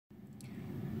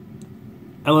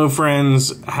Hello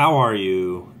friends, how are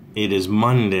you? It is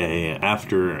Monday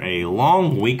after a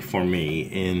long week for me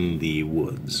in the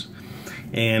woods.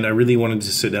 And I really wanted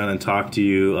to sit down and talk to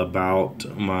you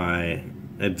about my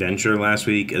adventure last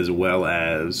week as well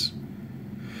as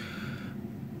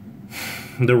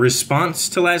the response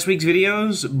to last week's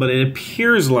videos, but it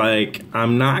appears like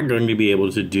I'm not going to be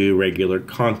able to do regular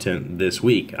content this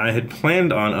week. I had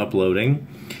planned on uploading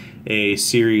a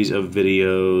series of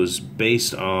videos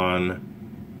based on,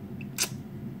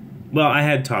 well, I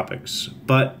had topics,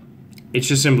 but it's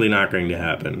just simply not going to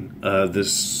happen.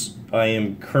 I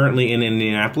am currently in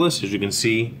Indianapolis, as you can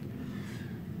see.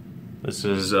 This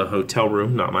is a hotel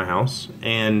room, not my house,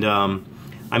 and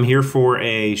I'm here for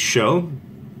a show.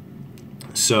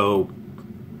 So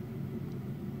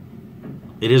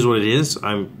it is what it is.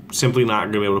 I'm simply not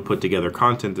going to be able to put together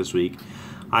content this week.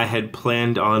 I had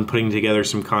planned on putting together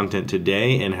some content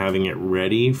today and having it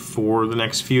ready for the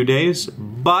next few days,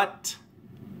 but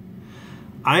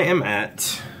I am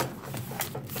at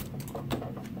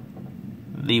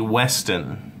the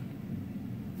Westin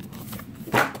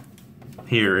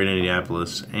here in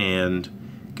Indianapolis, and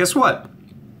guess what?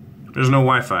 There's no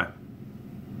Wi-Fi.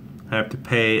 I have to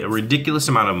pay a ridiculous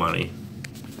amount of money.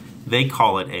 They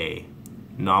call it a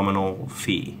nominal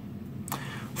fee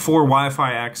for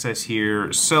Wi-Fi access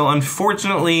here. So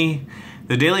unfortunately,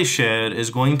 the Daily Shed is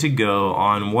going to go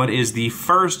on what is the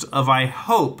first of, I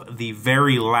hope, the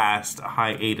very last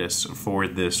hiatus for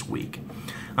this week.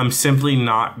 I'm simply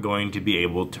not going to be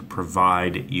able to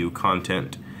provide you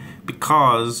content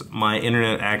because my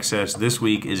internet access this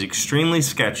week is extremely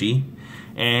sketchy,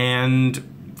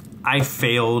 and I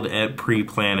failed at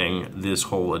pre-planning this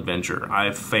whole adventure.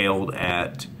 I failed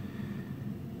at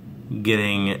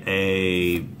getting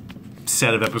a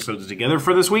set of episodes together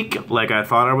for this week like I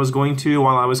thought I was going to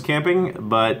while I was camping,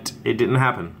 but it didn't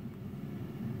happen.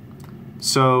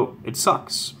 So it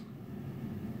sucks.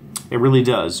 It really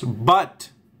does.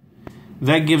 But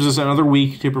that gives us another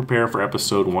week to prepare for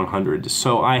episode 100.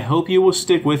 So I hope you will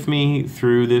stick with me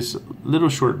through this little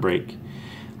short break.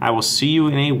 I will see you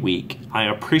in a week. I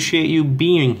appreciate you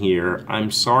being here.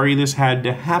 I'm sorry this had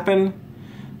to happen,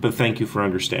 but thank you for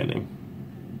understanding.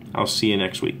 I'll see you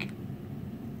next week.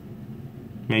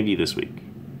 Maybe this week,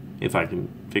 if I can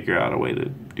figure out a way to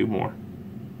do more.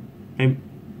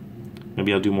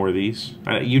 Maybe I'll do more of these.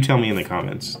 You tell me in the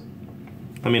comments.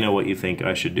 Let me know what you think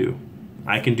I should do.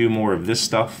 I can do more of this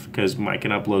stuff because I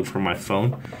can upload from my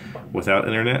phone without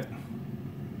internet.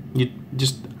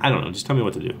 I don't know, just tell me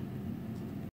what to do.